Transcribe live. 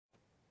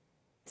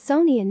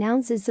Sony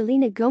announces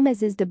Selena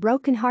Gomez's The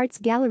Broken Hearts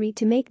Gallery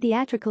to make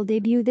theatrical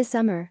debut this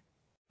summer.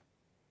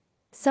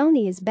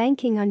 Sony is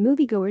banking on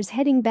moviegoers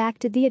heading back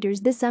to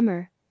theaters this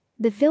summer.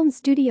 The film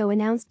studio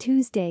announced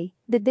Tuesday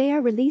that they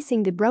are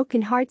releasing The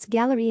Broken Hearts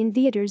Gallery in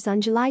theaters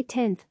on July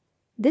 10.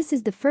 This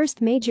is the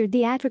first major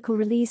theatrical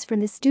release from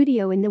the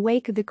studio in the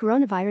wake of the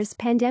coronavirus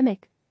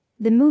pandemic.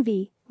 The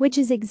movie, which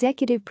is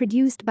executive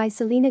produced by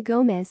Selena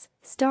Gomez,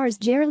 stars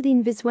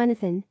Geraldine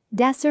Viswanathan,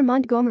 Dacre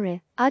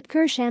Montgomery,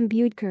 Utkarsh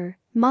Ambudkar,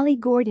 Molly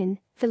Gordon,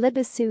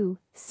 Phillipa Soo,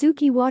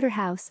 Suki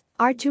Waterhouse,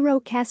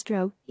 Arturo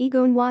Castro,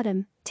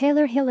 Nwodim,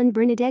 Taylor Hill and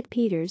Bernadette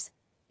Peters.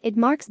 It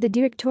marks the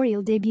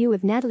directorial debut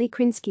of Natalie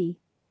Krinsky.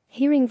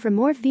 Hearing from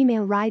more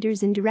female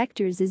writers and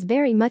directors is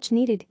very much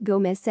needed,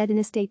 Gomez said in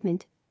a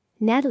statement.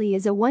 Natalie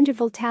is a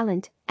wonderful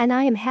talent, and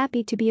I am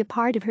happy to be a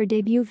part of her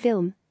debut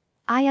film.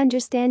 I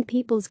understand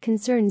people's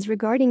concerns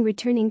regarding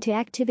returning to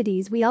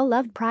activities we all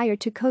loved prior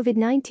to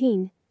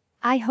COVID-19.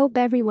 I hope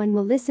everyone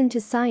will listen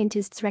to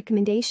scientists'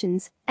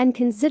 recommendations and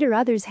consider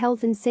others'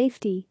 health and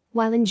safety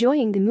while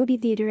enjoying the movie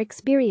theater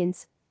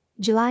experience.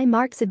 July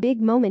marks a big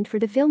moment for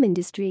the film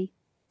industry.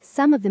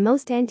 Some of the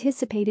most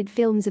anticipated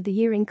films of the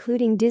year,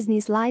 including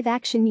Disney's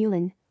live-action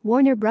Mulan,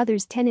 Warner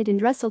Bros.' Tenet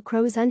and Russell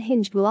Crowe's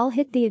Unhinged, will all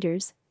hit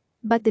theaters.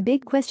 But the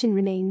big question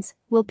remains,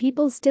 will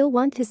people still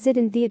want to sit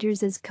in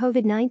theaters as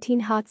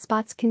COVID-19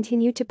 hotspots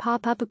continue to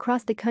pop up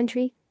across the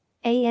country?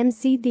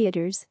 AMC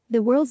Theaters,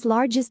 the world's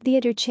largest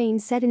theater chain,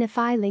 said in a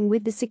filing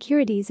with the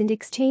Securities and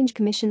Exchange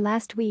Commission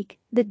last week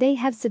that they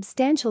have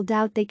substantial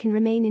doubt they can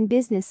remain in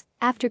business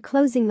after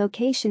closing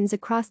locations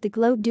across the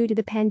globe due to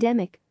the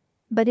pandemic.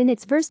 But in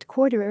its first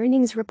quarter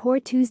earnings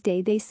report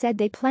Tuesday, they said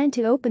they plan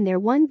to open their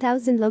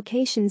 1,000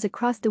 locations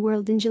across the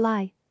world in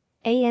July.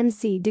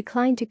 AMC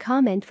declined to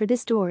comment for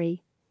this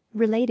story.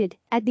 Related,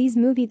 at these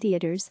movie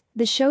theaters,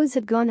 the shows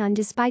have gone on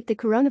despite the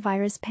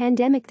coronavirus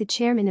pandemic. The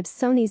chairman of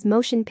Sony's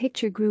motion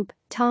picture group,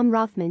 Tom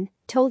Rothman,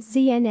 told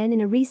CNN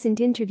in a recent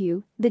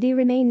interview that he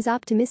remains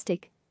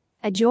optimistic.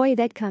 A joy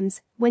that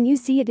comes when you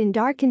see it in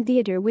darkened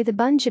theater with a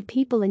bunch of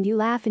people and you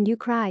laugh and you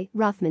cry,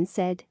 Rothman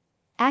said.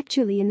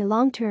 Actually, in the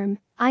long term,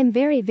 I'm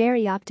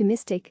very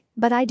optimistic,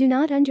 but I do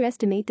not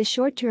underestimate the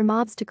short-term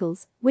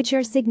obstacles, which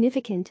are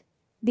significant.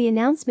 The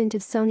announcement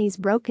of Sony's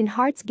Broken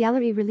Hearts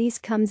Gallery release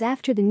comes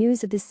after the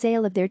news of the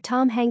sale of their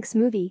Tom Hanks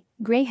movie,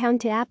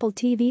 Greyhound, to Apple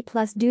TV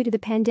Plus due to the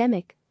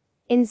pandemic.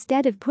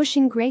 Instead of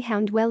pushing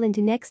Greyhound well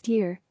into next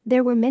year,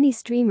 there were many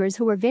streamers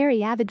who were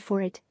very avid for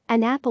it,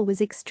 and Apple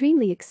was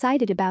extremely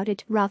excited about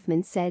it,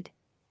 Rothman said.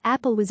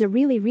 Apple was a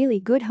really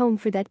good home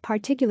for that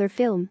particular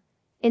film.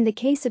 In the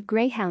case of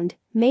Greyhound,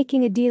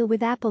 making a deal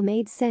with Apple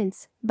made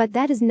sense, but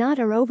that is not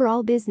our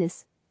overall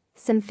business.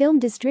 Some film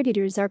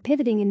distributors are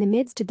pivoting in the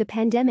midst of the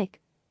pandemic.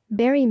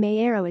 Barry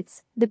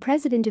Mayerowitz, the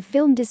president of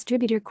film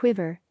distributor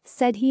Quiver,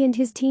 said he and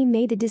his team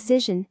made the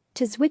decision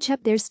to switch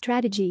up their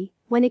strategy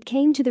when it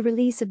came to the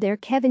release of their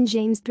Kevin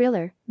James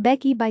thriller,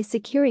 Becky, by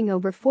securing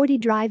over 40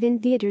 drive-in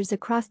theaters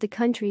across the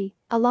country,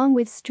 along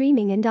with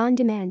streaming and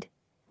on-demand.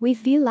 We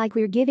feel like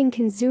we're giving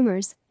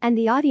consumers and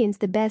the audience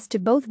the best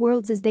of both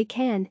worlds as they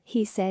can,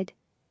 he said.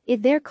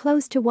 If they're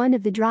close to one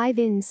of the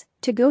drive-ins,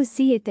 to go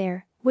see it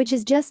there, which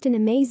is just an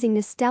amazing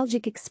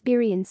nostalgic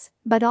experience,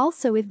 but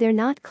also if they're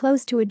not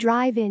close to a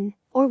drive-in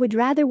or would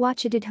rather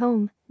watch it at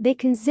home, they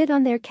can sit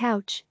on their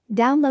couch,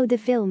 download the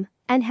film,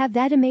 and have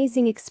that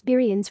amazing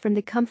experience from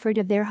the comfort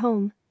of their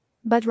home.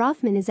 But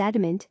Rothman is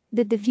adamant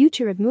that the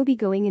future of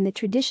moviegoing in the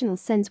traditional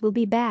sense will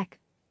be back.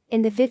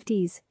 In the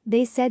 50s,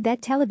 they said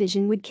that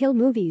television would kill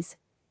movies.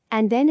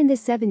 And then in the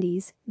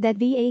 70s, that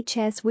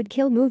VHS would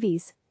kill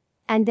movies.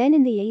 And then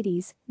in the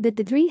 80s, that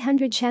the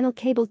 300-channel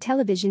cable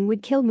television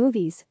would kill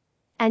movies.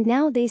 And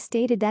now they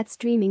stated that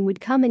streaming would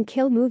come and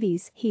kill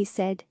movies, he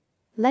said.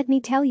 Let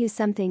me tell you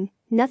something,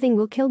 nothing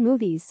will kill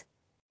movies.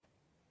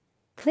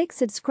 Click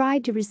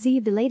subscribe to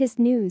receive the latest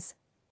news.